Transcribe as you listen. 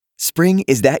Spring,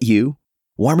 is that you?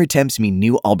 Warmer temps mean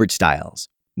new Allbirds styles.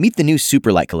 Meet the new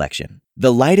Superlight collection,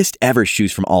 the lightest ever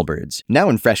shoes from Allbirds, now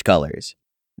in fresh colors.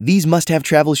 These must-have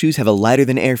travel shoes have a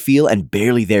lighter-than-air feel and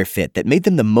barely there fit that made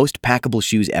them the most packable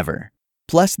shoes ever.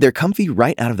 Plus, they're comfy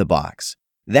right out of the box.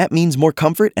 That means more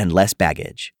comfort and less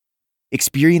baggage.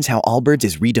 Experience how Allbirds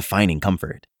is redefining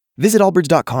comfort. Visit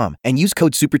allbirds.com and use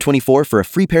code SUPER24 for a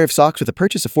free pair of socks with a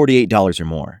purchase of $48 or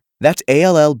more. That's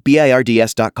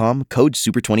ALLBIRDS.com, code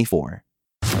SUPER24.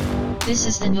 This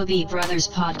is the Noobie Brothers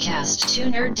podcast, two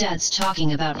nerd dads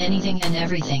talking about anything and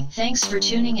everything. Thanks for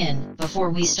tuning in. Before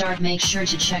we start, make sure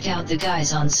to check out the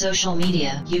guys on social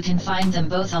media. You can find them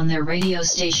both on their radio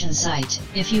station site.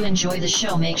 If you enjoy the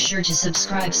show, make sure to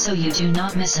subscribe so you do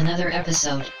not miss another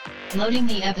episode. Loading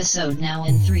the episode now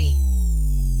in 3,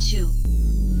 2,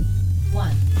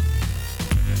 1.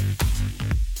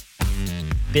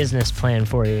 Business plan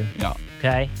for you. Yeah.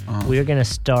 Okay? We're going to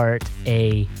start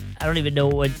I don't even know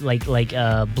what, like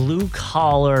a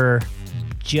blue-collar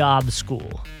job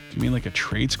school. You mean like a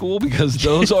trade school? Because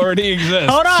those already exist,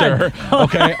 Hold on. sir.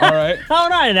 Okay, all right.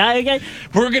 Hold on. Okay.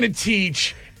 We're going to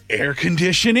teach air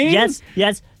conditioning?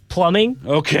 Yes. Plumbing.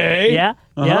 Okay. Yeah.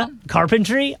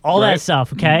 Carpentry, all Right. that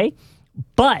stuff, okay?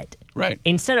 But Right.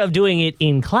 instead of doing it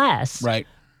in class, Right.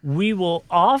 we will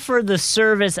offer the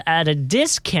service at a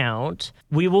discount.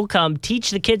 We will come teach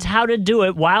the kids how to do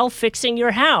it while fixing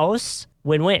your house.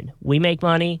 Win-win. We make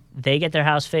money, they get their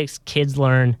house fixed, kids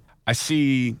learn. I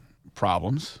see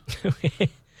problems.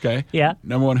 Okay. Yeah.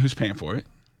 Number one, who's paying for it?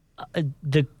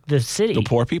 The city. The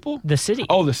poor people? The city.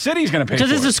 Oh, the city's going to pay for it.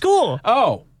 Because it's a school.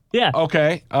 Oh. Yeah.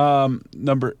 Okay.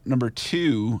 Number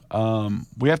two,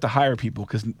 we have to hire people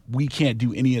because we can't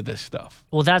do any of this stuff.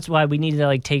 Well, that's why we need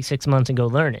to take 6 months and go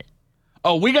learn it.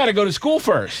 Oh, we got to go to school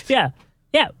first. Yeah.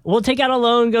 We'll take out a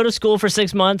loan, go to school for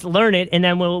 6 months, learn it, and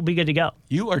then we'll be good to go.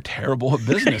 You are terrible at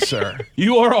business, sir.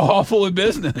 You are awful at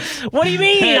business. What do you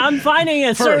mean? I'm finding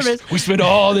a First, service. we spend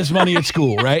all this money at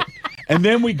school, right? And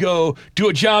then we go do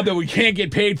a job that we can't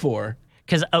get paid for.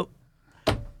 Because,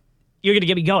 you're going to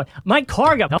get me going. My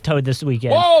car got towed this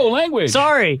weekend. Whoa, language.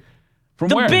 Sorry. From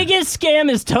The where? biggest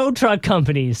scam is tow truck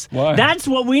companies. Why? That's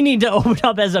what we need to open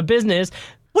up as a business.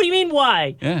 What do you mean,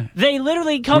 why? Yeah. They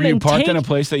literally come Were you and parked take... in a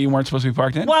place that you weren't supposed to be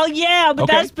parked in? Well, yeah, but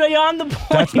Okay. that's beyond the point.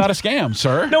 That's not a scam,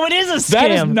 sir. No, it is a scam.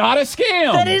 That is not a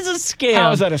scam. That is a scam.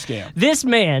 How is that a scam? This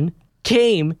man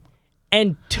came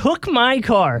and took my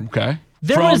car. Okay.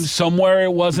 There From was somewhere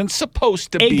it wasn't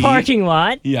supposed to be. a parking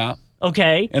lot, Yeah.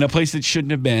 okay, In a place that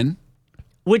shouldn't have been.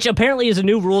 which apparently is a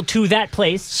new rule to that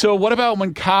place. So what about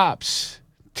when cops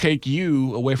take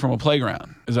you away from a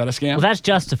playground? Is that a scam? Well, that's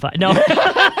justified. No.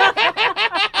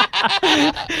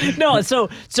 No,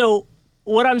 so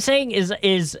what I'm saying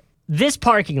is this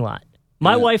parking lot,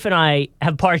 my wife and I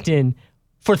have parked in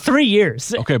for 3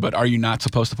 years. Okay, but are you not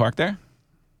supposed to park there?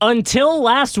 Until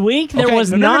last week, there Okay,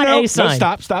 was no, not no. a sign.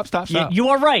 No, stop. You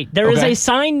are right. There is Okay. a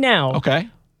sign now, Okay,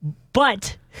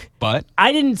 but but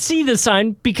I didn't see the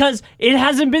sign because it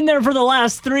hasn't been there for the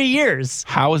last 3 years.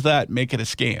 how does that make it a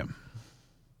scam?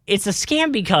 It's a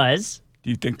scam because... Do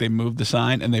you think they moved the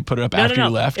sign and they put it up No, after no. you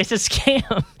left? It's a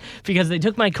scam because they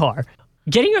took my car.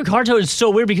 Getting your car towed is so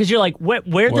weird because you're like, where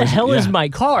the hell is my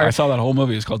car? I saw that whole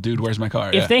movie. It's called Dude, Where's My Car?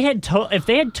 If they had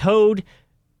towed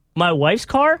my wife's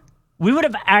car, we would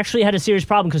have actually had a serious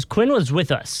problem because Quinn was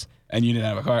with us. And you didn't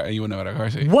have a car, you wouldn't have had a car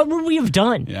seat. What would we have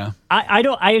done? Yeah. I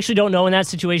actually don't know in that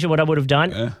situation what I would have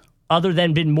done, Yeah. other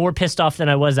than been more pissed off than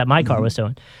I was that my car was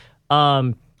towed.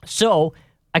 So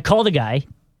I called the guy.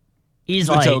 He's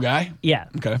The like, tow guy? Yeah.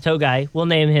 Okay. Tow guy. We'll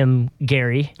name him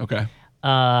Gary. Okay. Should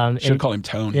And have called him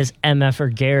Tony. this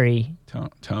MFer Gary.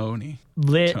 Tony.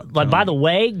 Like, by the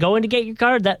way, going to get your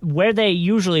car, that where they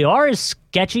usually are is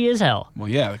sketchy as hell. Well,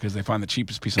 yeah, because they find the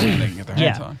cheapest piece of land they can get their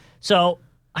hands on. So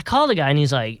I called the guy and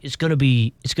he's like, it's gonna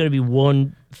be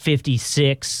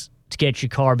 $156 to get your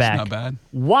car back. Not bad.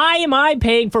 Why am I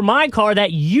paying for my car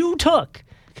that you took?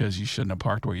 Because you shouldn't have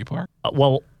parked where you parked.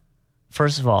 Well,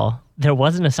 first of all, there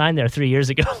wasn't a sign there 3 years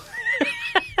ago.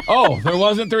 Oh, there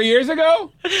wasn't 3 years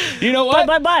ago? You know what?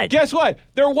 But. Guess what?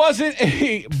 There wasn't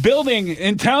a building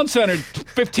in Town Center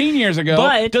 15 years ago.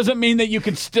 But. Doesn't mean that you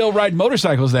can still ride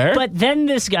motorcycles there. But then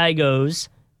this guy goes,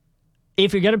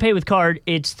 if you're going to pay with card,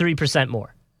 it's 3%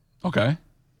 more. Okay.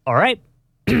 All right.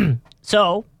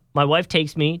 So my wife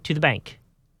takes me to the bank.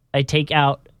 I think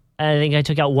I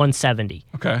took out 170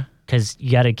 Okay. because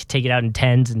you got to take it out in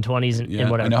 10s and 20s and Yeah,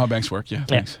 whatever. I know how banks work. Yeah,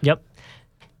 thanks. Yep.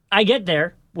 I get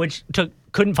there, which took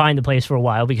couldn't find the place for a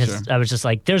while because I was just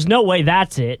like, there's no way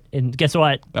that's it. And guess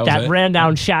what? That ran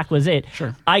down shack was it.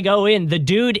 Sure. I go in. The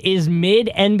dude is mid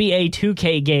NBA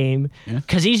 2K game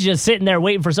because he's just sitting there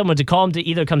waiting for someone to call him to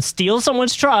either come steal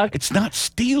someone's truck. It's not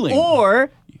stealing.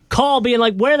 Or call being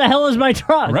like, where the hell is my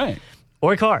truck? Right.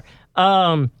 Or car.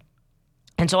 And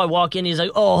so I walk in. He's like,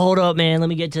 "Oh, hold up, man. Let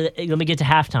me get to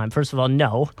halftime." First of all,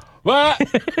 no. What?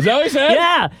 Is that what he said?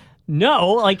 Yeah.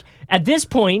 No. Like at this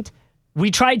point, we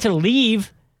tried to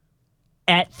leave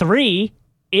at 3.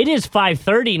 It is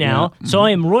 5:30 now, so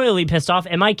I am royally pissed off,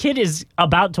 and my kid is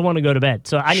about to want to go to bed.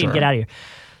 So I need to get out of here.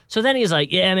 So then he's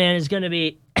like, "Yeah, man, it's gonna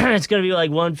be like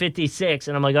 156,"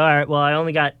 and I'm like, "All right, well, I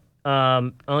only got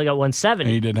 170."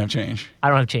 And you didn't have change. I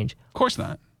don't have change. Of course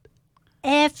not.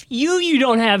 F you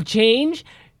don't have change.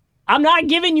 I'm not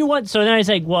giving you one. So then I was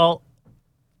like, well,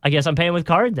 I guess I'm paying with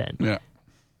card then. Yeah.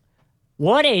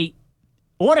 What a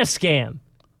scam.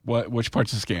 Which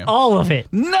part's a scam? All of it.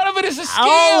 None of it is a scam.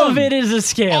 All of it is a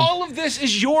scam. All of this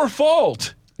is your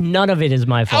fault. None of it is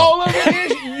my fault. All of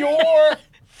it is your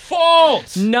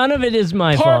fault. None of it is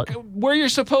my Park fault. where you're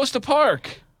supposed to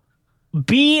park.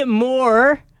 Be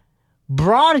more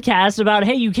broadcast about,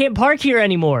 hey, you can't park here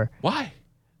anymore. Why?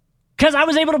 Because I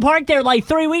was able to park there like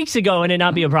 3 weeks ago and it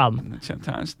not be a problem.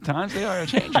 Sometimes they are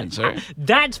changing, sir.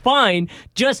 That's fine.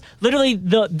 Just literally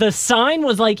the sign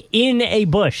was like in a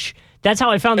bush. That's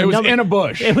how I found the number. It was in a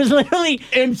bush. It was literally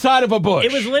inside of a bush.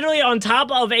 It was literally on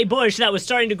top of a bush that was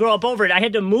starting to grow up over it. I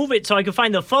had to move it so I could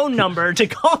find the phone number to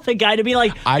call the guy to be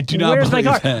like, I do not where's my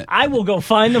believe car? that. I will go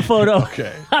find the photo.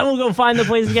 Okay. I will go find the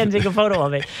place again and take a photo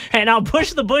of it. And I'll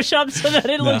push the bush up so that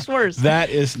it looks worse. That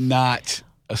is not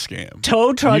a scam.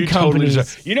 Tow truck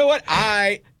companies. You know what?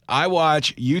 I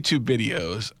watch YouTube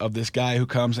videos of this guy who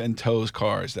comes and tows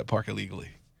cars that park illegally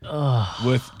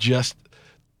with just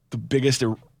the biggest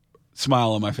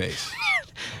smile on my face.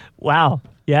 Wow.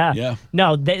 Yeah. Yeah.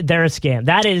 No, they're a scam.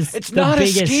 That is it's the not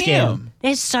biggest a scam.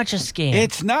 It's such a scam.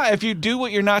 It's not. If you do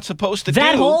what you're not supposed to do.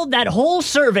 That whole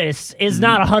service is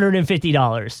not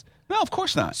 $150. No, of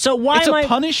course not. So why it's am a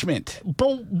punishment.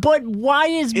 But why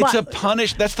is it's a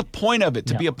punish? That's the point of it,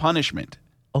 to be a punishment.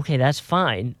 Okay, that's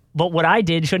fine. But what I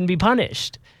did shouldn't be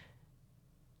punished.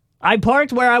 I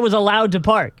parked where I was allowed to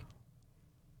park.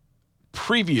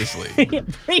 Previously.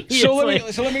 Previously.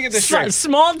 So let me get this straight.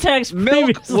 Small text. Milk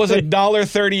previously. was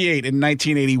 $1.38 in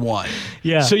 1981.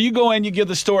 Yeah. So you go in, you give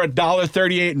the store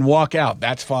 $1.38 and walk out.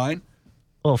 That's fine.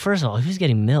 Well, first of all, who's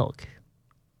getting milk?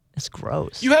 That's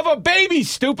gross. You have a baby,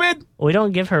 stupid. We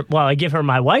don't give her. Well, I give her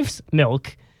my wife's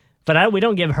milk, but we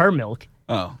don't give her milk.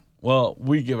 Oh, well,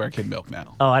 we give our kid milk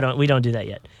now. Oh, we don't do that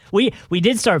yet. We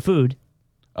did start food.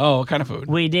 Oh, what kind of food?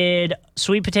 We did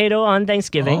sweet potato on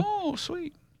Thanksgiving. Oh,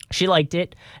 sweet. She liked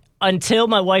it until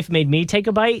my wife made me take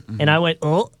a bite, and I went,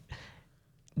 oh.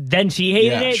 Then she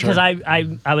hated it because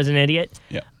I was an idiot.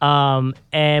 Yeah.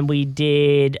 And we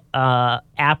did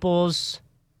apples,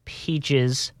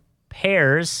 peaches,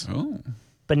 pears,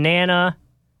 banana,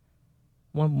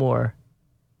 one more.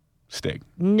 Steak.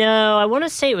 No, I want to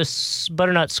say it was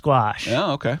butternut squash.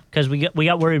 Oh, okay. Because we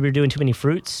got worried we were doing too many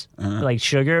fruits, like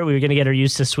sugar. We were going to get her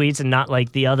used to sweets and not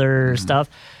like the other stuff.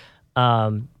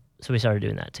 So we started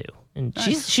doing that too. And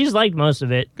nice. she's liked most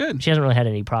of it. Good. She hasn't really had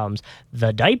any problems.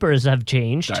 The diapers have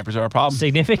changed. Diapers are a problem.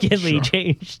 Significantly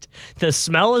changed. The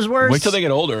smell is worse. Wait till they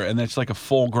get older and it's like a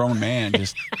full-grown man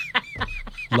just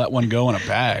let one go in a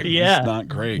bag. Yeah. It's not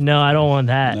great. No, I don't want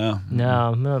that. No.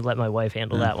 I'm going to let my wife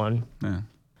handle that one. Yeah.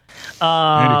 You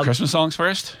gonna do Christmas songs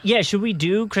first? Yeah, should we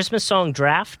do Christmas song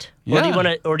draft? Yeah.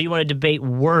 Or do you want to debate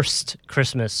worst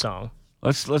Christmas song?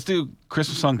 Let's do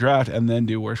Christmas song draft and then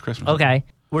do worst Christmas song. Okay.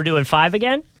 We're doing 5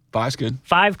 again? 5's good.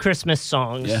 5 Christmas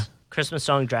songs. Yeah. Christmas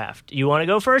song draft. You want to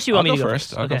go first? You want me to go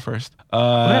first? I'll go first.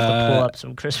 I'm going to have to pull up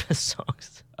some Christmas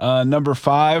songs. Number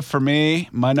 5 for me,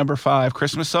 my number 5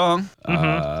 Christmas song.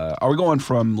 Are we going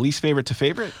from least favorite to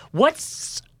favorite?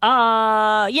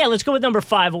 Yeah, let's go with number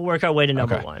 5. We'll work our way to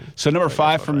number 1. So number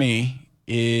 5 for me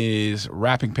is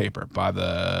Wrapping Paper by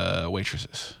the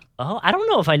Waitresses. Oh, I don't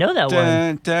know if I know that one.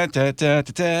 I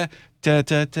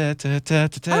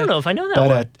don't know if I know that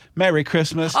one. Merry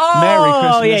Christmas. Oh, Merry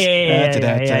Christmas.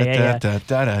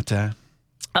 Yeah.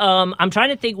 I'm trying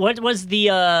to think, what was the,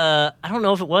 I don't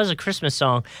know if it was a Christmas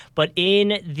song, but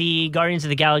in the Guardians of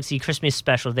the Galaxy Christmas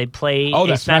special, they play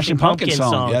a Smashing Pumpkin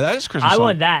song. Yeah, that is Christmas I song.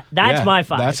 want that. That's my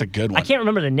 5. That's a good one. I can't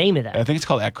remember the name of that. I think it's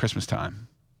called At Christmas Time.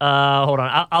 Hold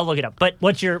on, I'll look it up. But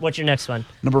what's your next one?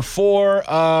 Number 4,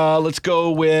 let's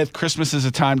go with Christmas is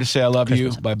a Time to Say I Love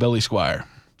You by Billy Squier.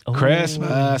 Ooh.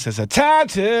 Christmas is a time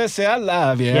to say I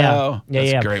love you. Yeah.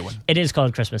 That's a great one. It is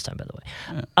called Christmas Time, by the way.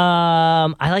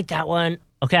 Yeah. I like that one.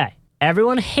 Okay.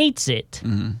 Everyone hates it.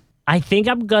 I think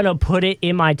I'm going to put it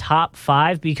in my top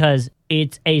 5 because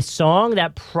it's a song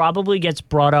that probably gets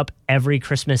brought up every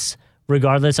Christmas,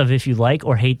 regardless of if you like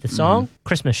or hate the song.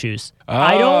 Christmas Shoes.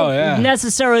 I don't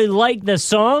necessarily like the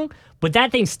song, but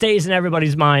that thing stays in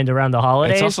everybody's mind around the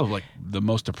holidays. It's also like the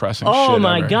most depressing shit Oh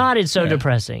my ever. God, it's so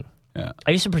depressing. Yeah.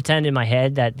 I used to pretend in my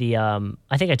head that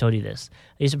I think I told you this.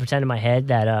 I used to pretend in my head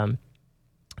that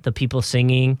the people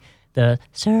singing the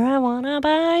 "Sir, I wanna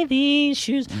buy these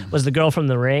shoes" was the girl from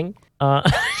The Ring. Why?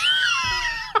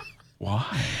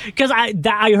 Because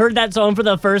I heard that song for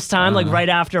the first time, like right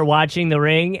after watching The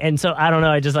Ring, and so I don't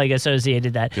know. I just like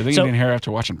associated that. Good thing you didn't hear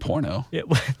after watching porno. That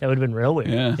would have been real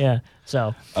weird. Yeah.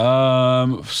 So.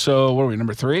 So what are we?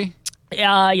 Number 3?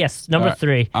 Yes, number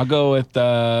 3. I'll go with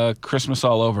 "Christmas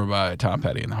All Over" by Tom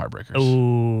Petty and the Heartbreakers.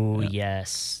 Oh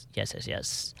yes.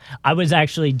 I was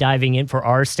actually diving in for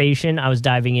our station. I was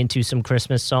diving into some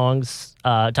Christmas songs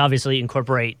to obviously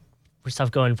incorporate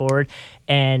stuff going forward.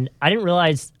 And I didn't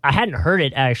realize, I hadn't heard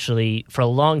it actually for a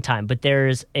long time, but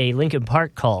there's a Linkin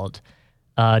Park called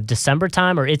December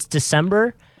Time, or It's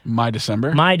December. My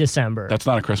December? My December. That's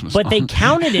not a Christmas song. But they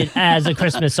counted it as a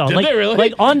Christmas song. Did like, they really?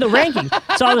 Like on the ranking.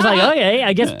 So I was like, okay,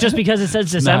 I guess just because it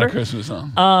says December. Not a Christmas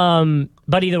song.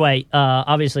 But either way,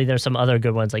 obviously there's some other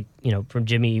good ones, like, from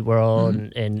Jimmy World,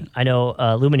 and I know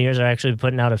Lumineers are actually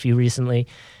putting out a few recently.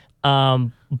 But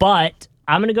I'm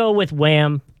going to go with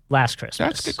Wham! Last Christmas.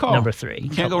 That's a good call. Number 3. You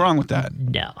can't go wrong with that.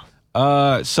 No.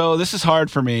 So this is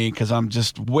hard for me because I'm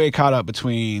just way caught up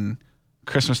between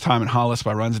Christmas Time and Hollis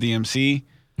by Run DMC.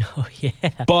 Oh, yeah.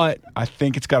 But I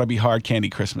think it's got to be Hard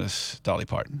Candy Christmas, Dolly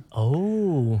Parton.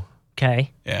 Oh,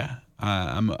 okay. Yeah.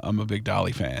 I'm a big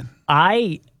Dolly fan.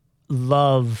 I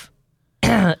love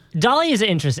Dolly is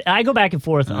interesting. I go back and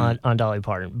forth on Dolly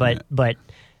Parton, but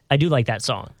I do like that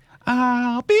song.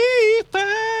 I'll be fine.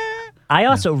 I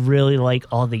also really like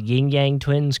all the Yin Yang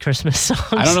Twins Christmas songs.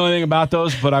 I don't know anything about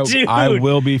those, but I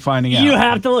will be finding out. You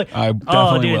have to look. I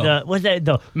definitely will. What's that?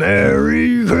 The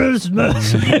Merry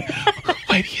Christmas. Wait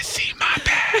till you see my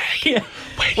bag. Yeah.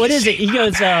 What is it? He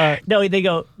goes, no, they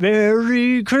go,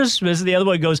 Merry Christmas. And the other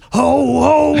one goes, ho,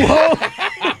 ho, ho.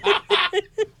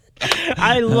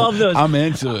 I love those. I'm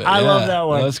into it. I love that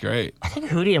one. That's great. I think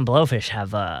Hootie and Blowfish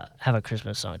have a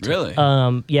Christmas song too. Really?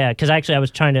 Yeah, because actually I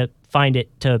was trying to find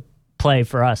it to play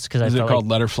for us. Is it called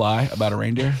Let Her Fly, about a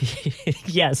reindeer?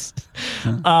 Yes.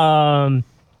 I'm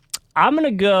going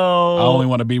to go. I Only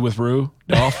Want to Be with Rue,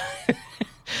 Dolph.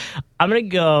 I'm going to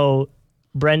go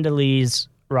Brenda Lee's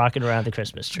Rockin' Around the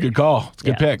Christmas Tree. Good call. It's a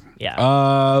good pick.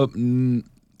 Yeah.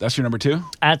 That's your number 2?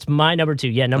 That's my number 2.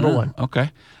 Yeah, number 1. Okay.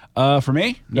 For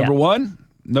me, number 1,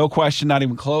 no question, not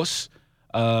even close.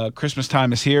 Christmas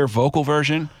Time Is Here, vocal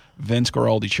version, Vince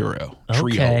Guaraldi Trio.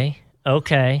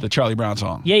 Okay. The Charlie Brown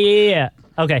song. Yeah.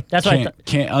 Okay, that's what I thought.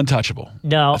 Can't untouchable.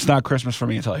 No. It's not Christmas for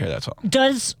me until I hear that song.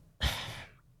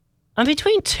 I'm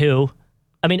between 2.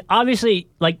 I mean, obviously,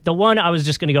 like the one I was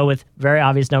just going to go with, very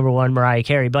obvious number 1, Mariah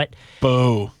Carey, but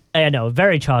Boo. I know,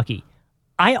 very chalky.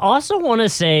 I also want to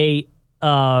say,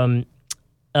 I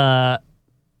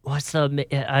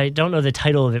don't know the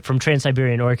title of it, from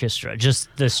Trans-Siberian Orchestra, just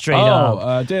the straight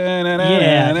up.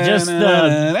 Just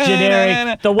the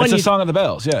generic, the one. It's a Song of the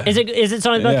Bells, yeah. Is it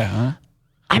Song of the Bells? Yeah. Huh?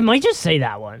 I might just say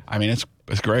that one. I mean, it's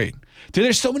great. Dude,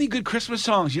 there's so many good Christmas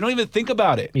songs. You don't even think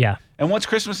about it. Yeah. And once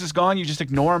Christmas is gone, you just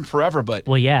ignore them forever. But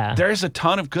there's a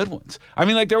ton of good ones. I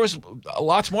mean, like there was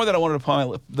lots more that I wanted to put on my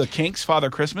list. The Kinks, Father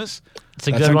Christmas. It's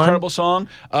a That's good an one. incredible song.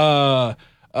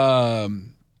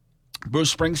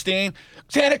 Bruce Springsteen.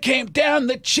 Santa came down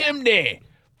the chimney,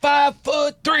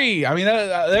 5'3". I mean,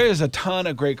 there is a ton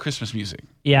of great Christmas music.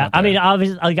 Yeah, I mean,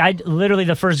 obviously, like I literally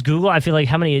the first Google, I feel like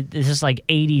how many? This is like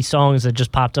 80 songs that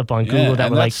just popped up on Google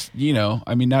that were like,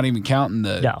 I mean, not even counting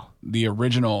the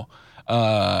original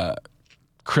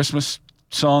Christmas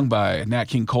song by Nat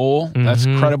King Cole. Mm-hmm. That's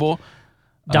incredible.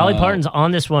 Dolly Parton's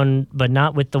on this one, but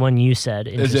not with the one you said.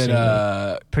 Is it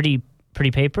Pretty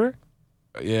Paper?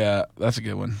 Yeah, that's a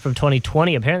good one. From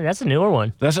 2020, apparently. That's a newer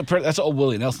one. That's an old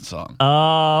Willie Nelson song.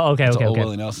 Oh, okay, That's okay, an old okay.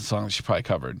 Willie Nelson song that she probably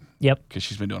covered. Yep. Because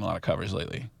she's been doing a lot of covers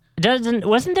lately. Didn't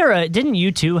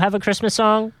U2 have a Christmas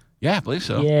song? Yeah, I believe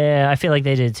so. Yeah, I feel like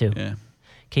they did too. Yeah.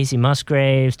 Casey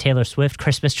Musgraves, Taylor Swift,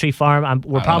 Christmas Tree Farm.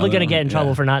 We're probably going to get in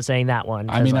trouble for not saying that one.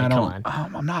 I mean, I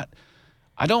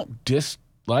don't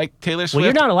dislike Taylor Swift. Well,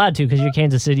 you're not allowed to because you're a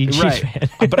Kansas City Chiefs fan.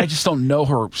 But I just don't know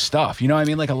her stuff. You know what I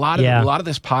mean? Like a lot of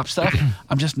this pop stuff,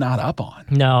 I'm just not up on.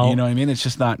 No. You know what I mean? It's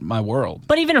just not my world.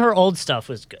 But even her old stuff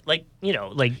was good.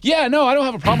 Yeah, no, I don't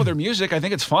have a problem with her music. I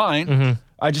think it's fine. Mm-hmm.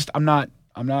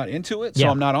 I'm not into it, so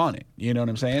I'm not on it. You know what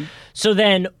I'm saying? So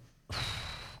then,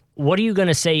 what are you going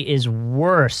to say is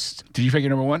worst? Did you pick your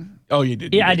number one? Oh, you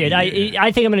did. Yeah, I did.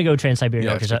 I think I'm going to go Trans-Siberian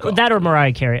Yeah, Orchestra. that's a good call. That or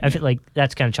Mariah Carey. I feel like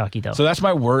that's kind of chalky, though. So that's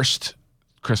my worst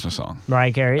Christmas song.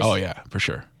 Mariah Carey's? Oh, yeah, for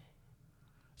sure.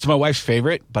 It's my wife's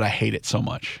favorite, but I hate it so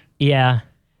much. Yeah.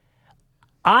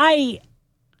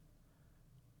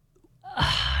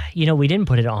 We didn't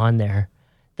put it on there.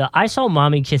 I Saw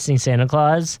Mommy Kissing Santa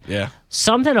Claus. Yeah.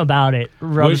 Something about it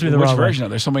rubs me the wrong way. Which version?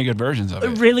 There's so many good versions of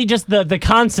it. Really, just the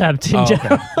concept in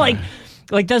general. Okay.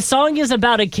 like the song is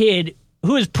about a kid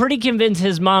who is pretty convinced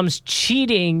his mom's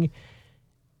cheating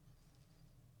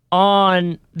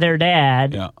on their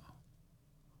dad, Yeah.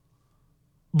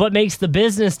 but makes the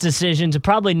business decision to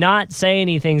probably not say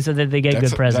anything so that they get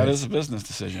good presents. That is a business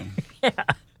decision. Yeah.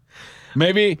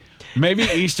 Maybe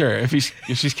Easter. If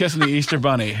she's kissing the Easter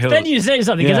bunny, Then you say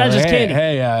something because that's just candy.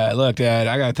 Hey, look, Dad,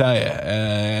 I gotta tell you,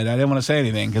 and I didn't want to say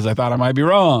anything because I thought I might be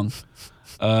wrong.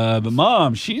 But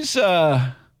Mom, she's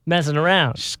Messing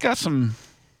around. she's got some.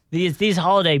 These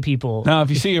holiday people, Now, if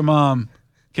you see your mom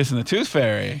kissing the Tooth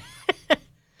Fairy,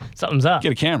 something's up.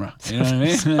 get a camera. You know what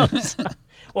I mean?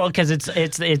 Well, because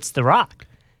it's The Rock.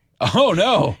 Oh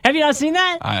no, Have you not seen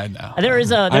that? I know.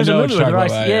 There's a I know movie what with you're The Rock.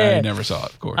 talking about. I never saw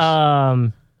it, of course.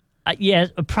 Yeah,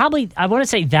 probably. I want to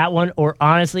say that one, or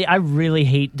honestly, I really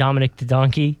hate Dominic the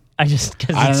Donkey. Because I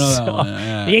don't know it's that so one.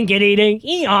 Yeah. you can get eating.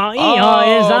 Oh,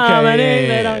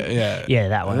 Yeah,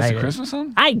 that one. That's a Christmas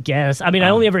song? I guess. I mean, I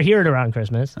only ever hear it around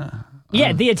Christmas.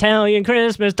 Yeah, the Italian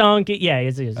Christmas donkey. Yeah,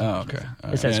 it's Oh, okay.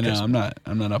 It says no, Christmas.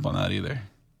 I'm not up on that either.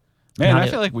 Man, Not I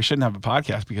it. feel like we shouldn't have a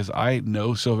podcast because I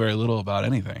know so very little about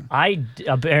anything. I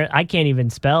can't even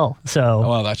spell. So Oh,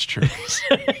 well, that's true.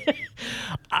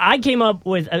 I came up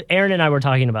with Aaron and I were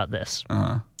talking about this.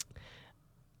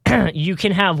 You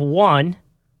can have one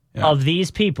of these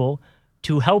people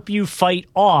to help you fight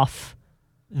off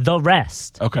the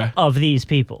rest Okay. of these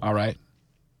people. All right.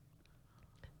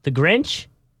 The Grinch,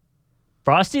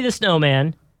 Frosty the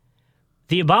Snowman,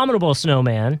 the Abominable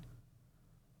Snowman,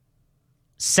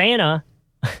 Santa,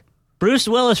 Bruce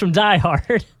Willis from Die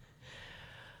Hard,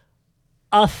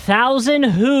 1,000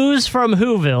 Who's from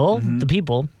Whoville, the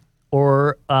people,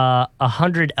 or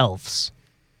 100 elves.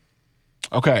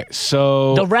 Okay.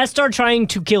 So The rest are trying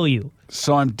to kill you.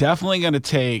 So I'm definitely going to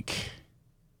take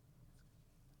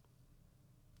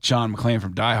John McClane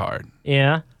from Die Hard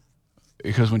Yeah.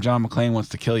 because when John McClane wants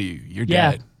to kill you, you're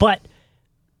Yeah. dead. But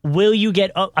will you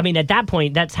get I mean, at that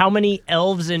point, that's how many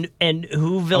elves and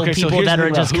Whoville Okay, so people here's that the are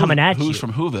thing just about coming at you. Who's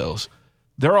from Whovilles?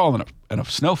 They're all in a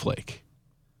snowflake.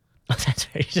 That's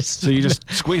very just So you just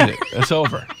squeeze it. It's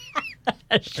over.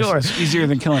 sure. It's easier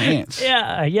than killing ants.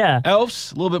 Yeah.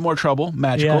 Elves, a little bit more trouble.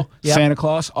 Magical. Yeah. Santa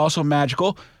Claus, also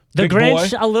magical. The Big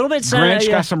Grinch, boy. a little bit Grinch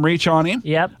yeah. got some reach on him.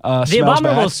 Yep. Smells The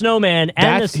Abominable bad. Snowman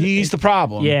and He's the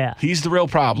problem. Yeah. He's the real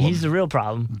problem. he's the real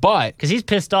problem but because he's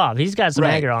pissed off. He's got some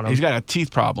anger on him. He's got a teeth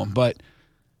problem. But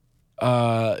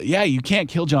you can't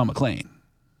kill John McClane.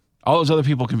 All those other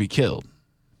people can be killed.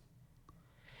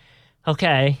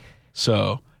 Okay.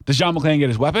 So does John McClane get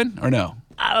his weapon or no?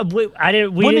 We Wouldn't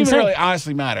didn't even say. really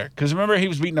honestly matter because remember he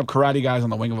was beating up karate guys on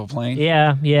the wing of a plane.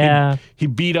 Yeah. He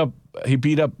beat up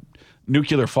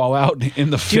nuclear fallout in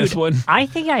the fifth one. I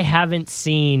think I haven't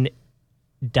seen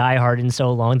Die Hard in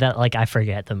so long that I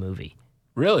forget the movie.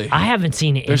 Really? I haven't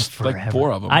seen it There's in forever. like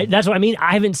 4 of them. That's what I mean.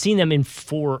 I haven't seen them in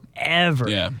forever.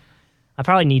 Yeah. I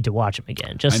probably need to watch them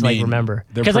again, just I mean, remember.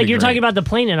 they're Because pretty you're great. talking about the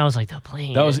plane, and I was like, the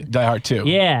plane. That was Die Hard 2.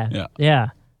 Yeah.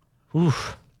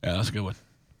 Oof. Yeah, that's a good one.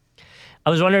 I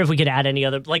was wondering if we could add any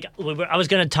other. I was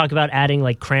going to talk about adding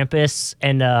Krampus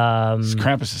and.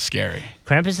 Krampus is scary.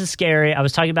 Krampus is scary. I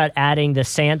was talking about adding the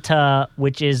Santa,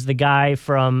 which is the guy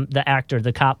from the actor,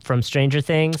 the cop from Stranger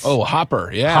Things. Oh,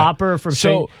 Hopper, yeah. Hopper from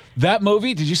So that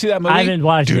movie, did you see that movie? I haven't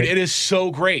watched Dude, it. it is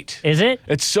so great. Is it?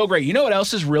 It's so great. You know what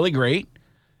else is really great?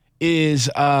 Is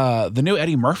the new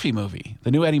Eddie Murphy movie,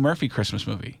 the new Eddie Murphy Christmas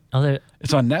movie. Oh,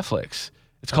 It's on Netflix.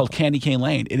 It's called Candy Cane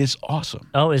Lane. It is awesome.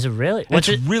 is it really? It's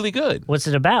really good. What's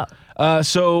it about?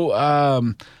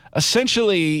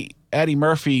 Essentially, Eddie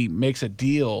Murphy makes a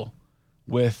deal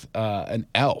with an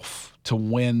elf to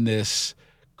win this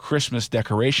Christmas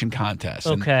decoration contest.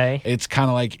 And Okay. it's kind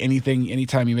of like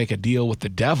anytime you make a deal with the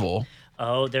devil,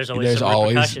 Oh, there's always some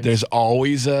repercussions. there's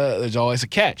always a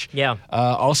catch. Yeah.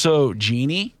 Also,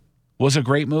 Genie was a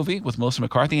great movie with Melissa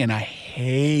McCarthy, and I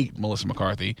hate Melissa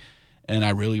McCarthy, and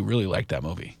I really, really liked that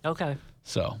movie. Okay.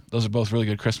 So those are both really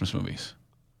good Christmas movies.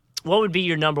 What would be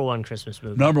your number one Christmas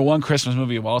movie? Number one Christmas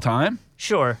movie of all time?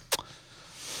 Sure.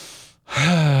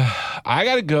 I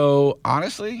gotta go.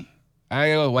 Honestly, I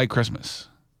gotta go White Christmas.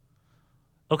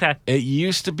 Okay. It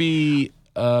used to be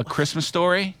a Christmas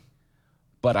Story,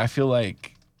 but I feel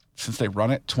like since they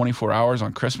run it 24 hours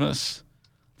on Christmas,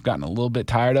 I've gotten a little bit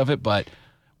tired of it. But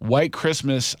White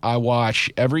Christmas, I watch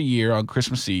every year on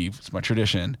Christmas Eve. It's my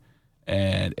tradition,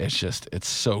 and it's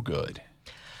so good.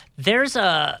 There's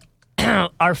our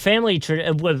family.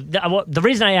 The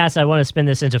reason I asked, I want to spin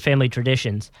this into family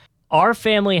traditions. Our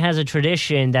family has a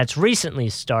tradition that's recently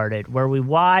started where we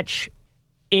watch.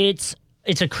 It's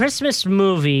a Christmas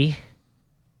movie,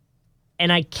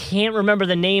 and I can't remember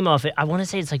the name of it. I want to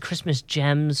say it's like Christmas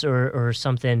Gems or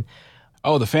something.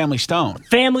 Oh, The Family Stone.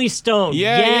 Family Stone.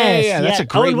 Yeah. That's a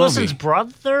great Owen movie. Wilson's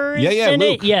brother is in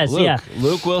Luke. it? Yes, Luke. yeah.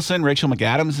 Luke Wilson, Rachel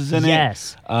McAdams is in it.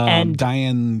 Yes. And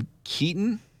Diane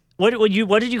Keaton. What did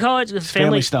you call it?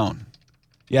 Family Stone.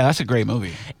 Yeah, that's a great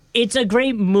movie. It's a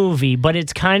great movie, but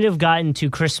it's kind of gotten to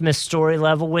Christmas Story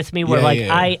level with me where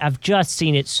I've just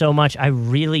seen it so much. I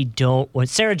really don't.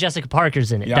 Sarah Jessica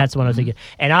Parker's in it. Yep. That's what I was thinking.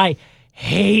 And I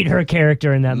hate her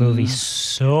character in that movie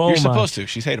so much. You're supposed to.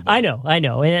 She's hateable. I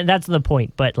know. And that's the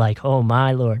point. But like, oh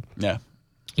my Lord. Yeah.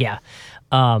 Yeah.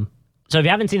 So if you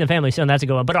haven't seen The Family Stone, that's a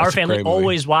good one. But our family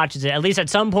always watches it, at least at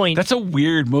some point. That's a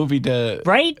weird movie to...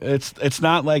 Right? It's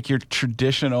not like your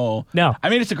traditional... No. I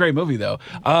mean, it's a great movie, though.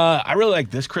 I really like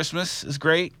This Christmas is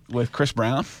great with Chris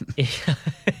Brown.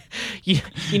 you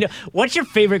know, what's your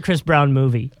favorite Chris Brown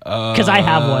movie? Because I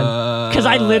have one. Because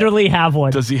I literally have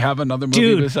one. Does he have another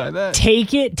movie beside that?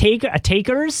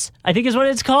 Takers, I think is what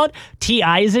it's called.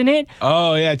 T.I.'s in it.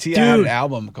 Oh, yeah. T.I. had an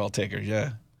album called Takers, yeah.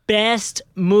 Best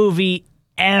movie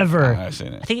ever. I've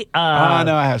seen it. I think.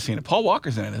 No, I have seen it. Paul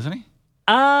Walker's in it, isn't he?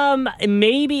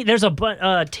 Maybe there's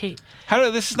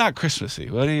This is not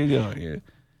Christmassy. What are you doing here?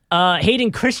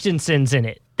 Hayden Christensen's in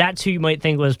it. That's who you might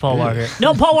think was Paul Walker.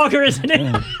 No, Paul Walker isn't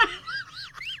it.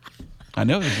 I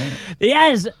know he's in it.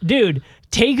 Yes, dude.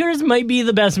 Takers might be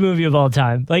the best movie of all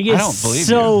time. Like, it's I don't believe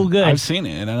so good. I've seen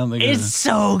it, and I don't think it's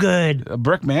so good.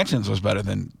 Brick Mansions was better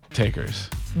than Takers.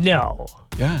 No.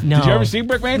 Yeah. No. Did you ever see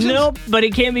Brick Mansions? Nope, but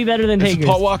it can't be better than Takers. It's a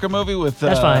Paul Walker movie with,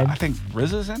 that's fine. I think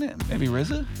RZA's in it. Maybe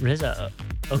RZA? RZA.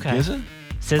 Okay. RZA?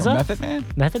 SZA? Method Man?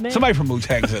 Method Man? Somebody from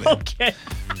Wu-Tang's in it. Okay.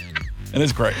 And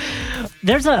it's great.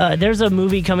 There's a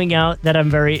movie coming out that I'm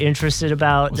very interested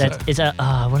about.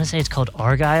 I want to say it's called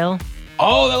Argyle.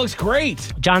 Oh, that looks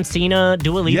great. John Cena,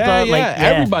 Dua Lipa. Yeah.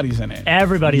 Everybody's in it.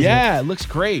 Everybody's in it. Yeah, it looks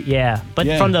great. Yeah, but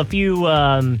from the few...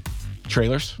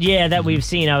 trailers? Yeah, that we've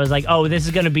seen, I was like, oh, this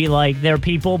is going to be like they're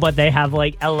people, but they have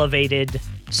like elevated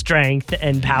strength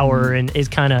and power and is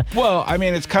kind of... Well, I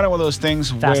mean, it's kind of one of those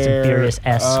things Fast and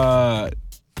Furious-esque.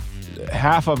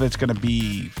 Half of it's going to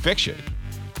be fiction.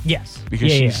 Yes.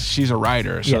 Because she's a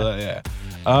writer. So, yeah.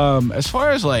 As far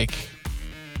as like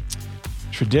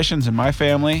traditions in my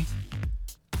family...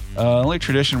 the only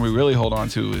tradition we really hold on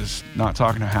to is not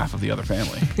talking to half of the other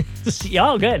family.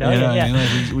 Oh, good.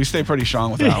 We stay pretty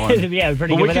strong with that one. Yeah,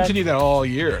 pretty but good. We continue that all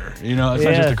year. It's not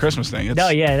just a Christmas thing. It's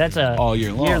that's a all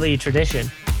year long. Yearly tradition.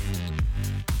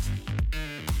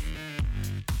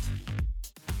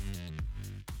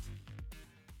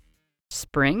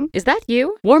 Spring? Is that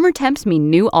you? Warmer temps mean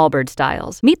new Allbirds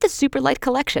styles. Meet the Super Light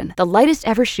Collection, the lightest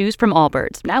ever shoes from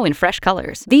Allbirds, now in fresh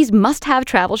colors. These must-have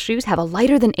travel shoes have a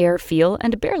lighter-than-air feel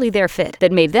and a barely-there fit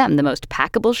that made them the most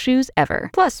packable shoes ever.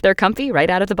 Plus, they're comfy right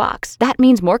out of the box. That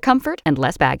means more comfort and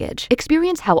less baggage.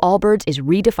 Experience how Allbirds is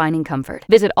redefining comfort.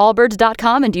 Visit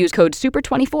allbirds.com and use code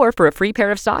SUPER24 for a free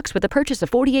pair of socks with a purchase of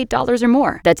 $48 or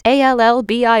more. That's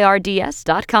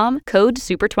ALLBIRDS.com, code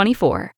SUPER24.